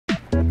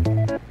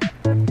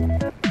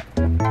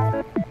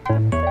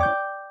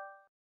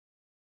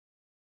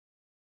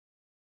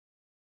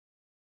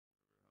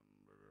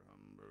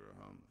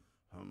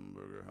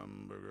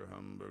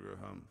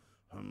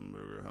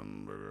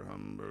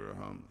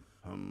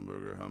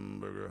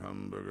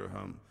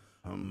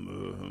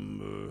hamburger,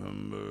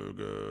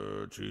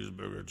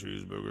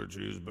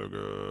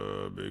 cheeseburger,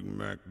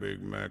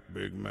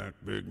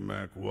 Big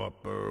Mac,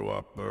 Whopper,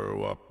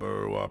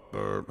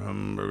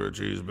 hamburger,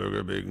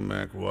 cheeseburger, Big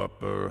Mac,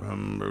 Whopper,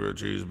 hamburger,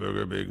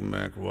 cheeseburger, Big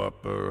Mac,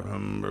 Whopper,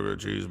 hamburger,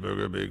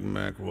 cheeseburger, Big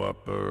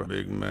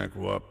Mac,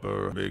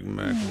 Whopper, Big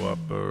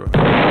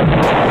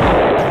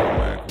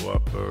Mac,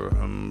 Whopper,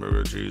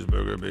 hamburger,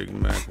 cheeseburger, Big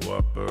Mac,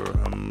 Whopper,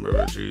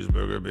 hamburger,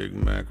 cheeseburger, Big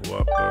Mac,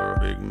 Whopper,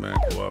 Big Mac,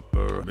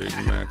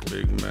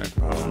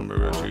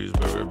 hamburger,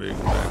 cheeseburger, Big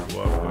Mac,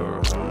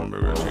 Whopper,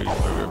 hamburger,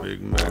 cheeseburger,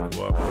 Big Mac,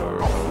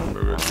 Whopper,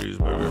 hamburger,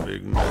 cheeseburger,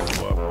 Big Mac,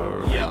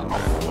 Whopper,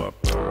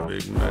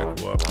 Big Mac,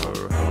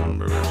 Whopper,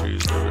 hamburger,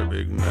 cheeseburger,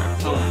 Big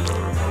Mac,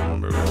 Whopper,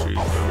 hamburger,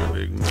 cheeseburger,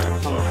 Big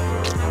Mac,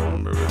 Whopper,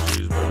 hamburger,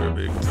 cheeseburger,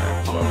 Big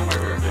Mac,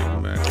 Whopper,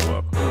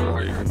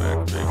 Big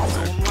Mac,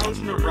 So I'm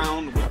lounging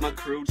around with my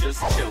crew just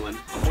chillin'.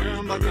 I'm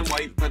wearing black and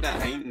white, but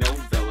I ain't no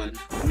villain.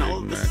 And all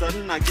of a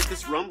sudden I get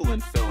this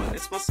rumbling feeling.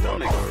 It's my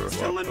stomach, it's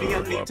telling me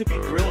I need to be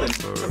grilling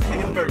some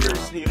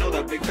hamburgers, you know,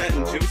 that big fat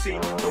and juicy,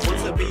 the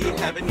ones that be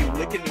having you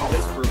licking your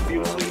lips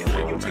profusely. And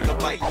when you take a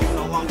bite you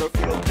no longer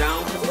feel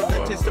down, cause with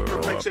that taste of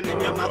perfection in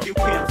your mouth you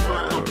can't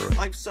frown.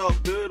 Life's so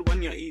good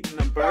when you're eating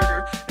a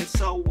burger, and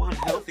so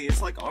unhealthy,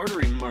 it's like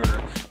artery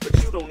murder. But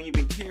you don't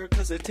even care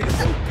cause it tastes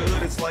so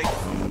good, it's like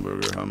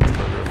hamburger, yum.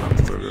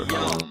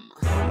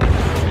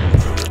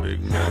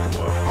 Big Mac,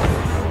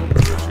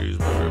 hamburger,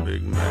 cheeseburger,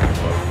 Big Mac,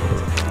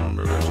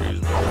 hamburger,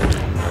 cheeseburger,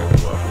 Big Mac,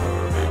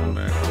 Big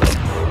Mac,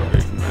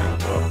 Big Mac,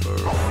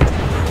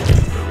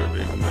 cheeseburger,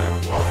 Big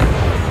Mac,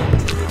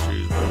 hamburger,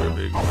 cheeseburger,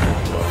 Big Mac,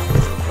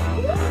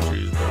 hamburger,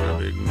 cheeseburger,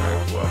 Big Mac,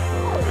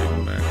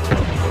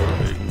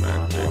 Big Mac,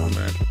 Big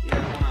Mac. Yeah, I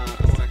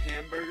want a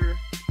hamburger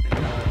and a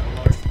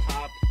large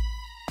pop.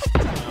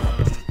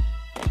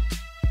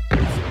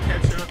 Some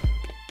ketchup.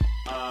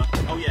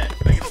 Oh yeah,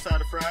 can I get a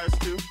side of fries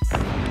too?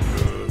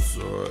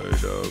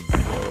 Side of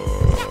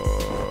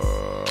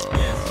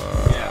Yes,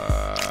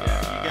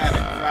 yeah, you got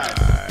it.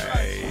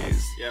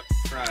 Fries. Yep,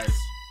 fries.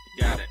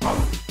 You got it.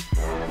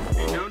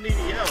 Hey, no need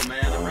to yell,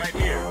 man. I'm right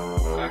here. I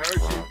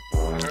heard you.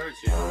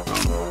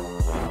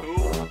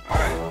 Cool?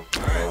 Alright.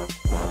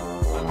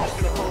 I'm just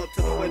gonna pull up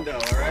to the window,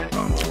 alright?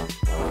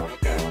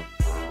 Okay.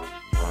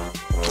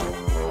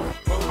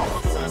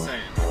 What was I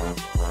saying?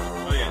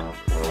 Oh yeah.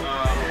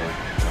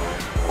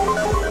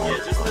 Yeah,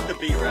 just let the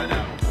beat ride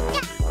out.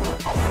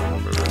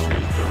 hamburger,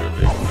 cheeseburger,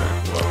 Big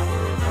Mac,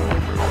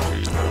 hamburger,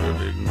 cheeseburger,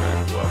 Big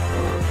Mac,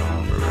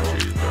 hamburger,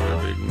 cheeseburger,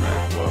 Big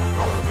Mac,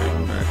 Big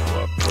Mac,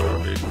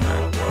 Big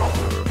Mac,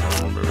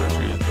 hamburger,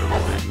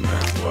 cheeseburger, Big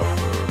Mac,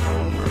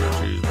 hamburger,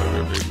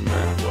 cheeseburger, Big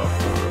Mac,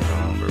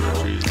 hamburger,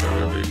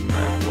 cheeseburger, Big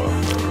Mac, Big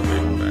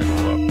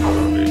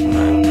Mac, Big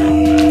Mac,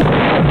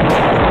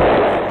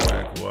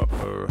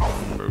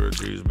 hamburger,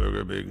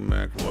 cheeseburger, Big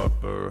Mac,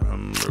 Whopper,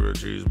 hamburger,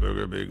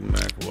 cheeseburger, Big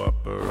Mac,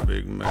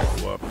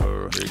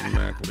 Whopper, Big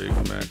Mac, Big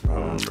Mac,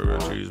 hamburger,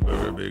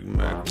 cheeseburger, Big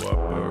Mac,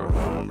 Whopper,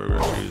 hamburger,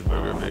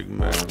 cheeseburger, Big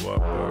Mac,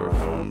 Whopper,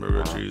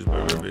 hamburger,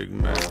 cheeseburger, Big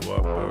Mac,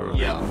 Whopper,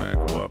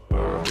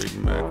 Big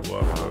Mac, Big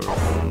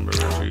Mac,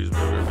 hamburger,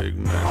 cheeseburger, Big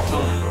Mac,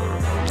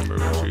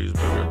 hamburger,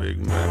 cheeseburger, Big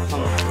Mac,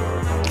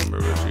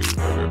 hamburger,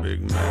 cheeseburger,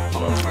 Big Mac,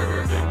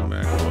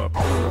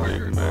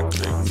 Big Mac,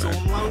 So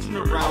I'm lounging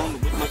around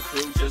with my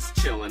crew just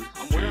chillin'.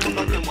 I'm wearing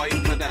black and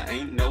white, but I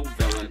ain't no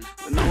villain.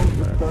 And all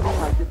of a sudden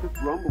I get this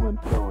rumbling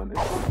feeling. It's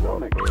my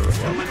stomach, it's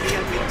telling me I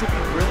need to be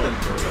grilling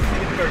some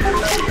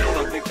hamburgers, you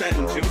know, big fat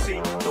and juicy,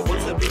 the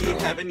ones that be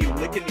having you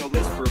licking your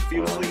lips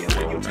profusely. And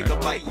when you take a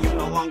bite you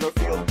no longer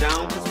feel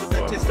down, cause with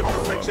that taste of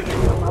perfection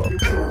in your mouth you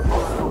feel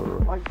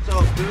frown. Life's so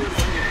good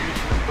when you're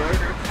eating a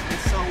burger,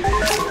 it's so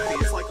unhealthy,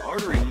 it's like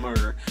artery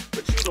murder.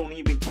 But you don't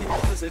even care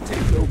cause it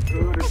tastes so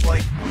good, it's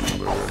like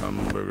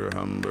hamburger,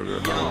 yum.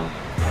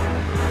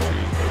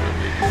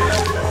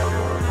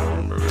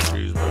 hamburger,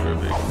 cheeseburger,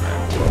 Big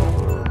Mac,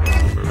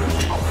 hamburger,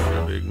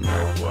 cheeseburger, Big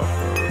Mac,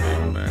 Big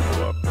Mac,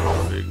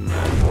 Big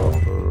Mac,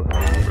 hamburger,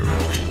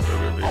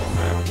 cheeseburger, Big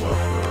Mac,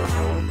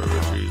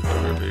 hamburger,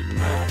 cheeseburger, Big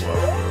Mac,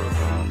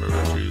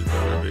 hamburger,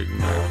 cheeseburger, Big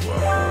Mac,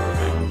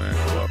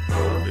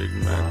 Big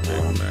Mac,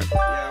 Big Mac.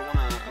 Yeah, I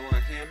want a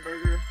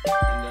hamburger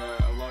and a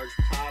large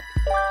pop.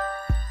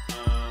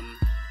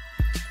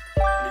 I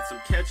need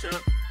some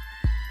ketchup.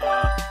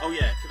 Oh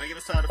yeah, can I get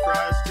a side of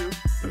fries?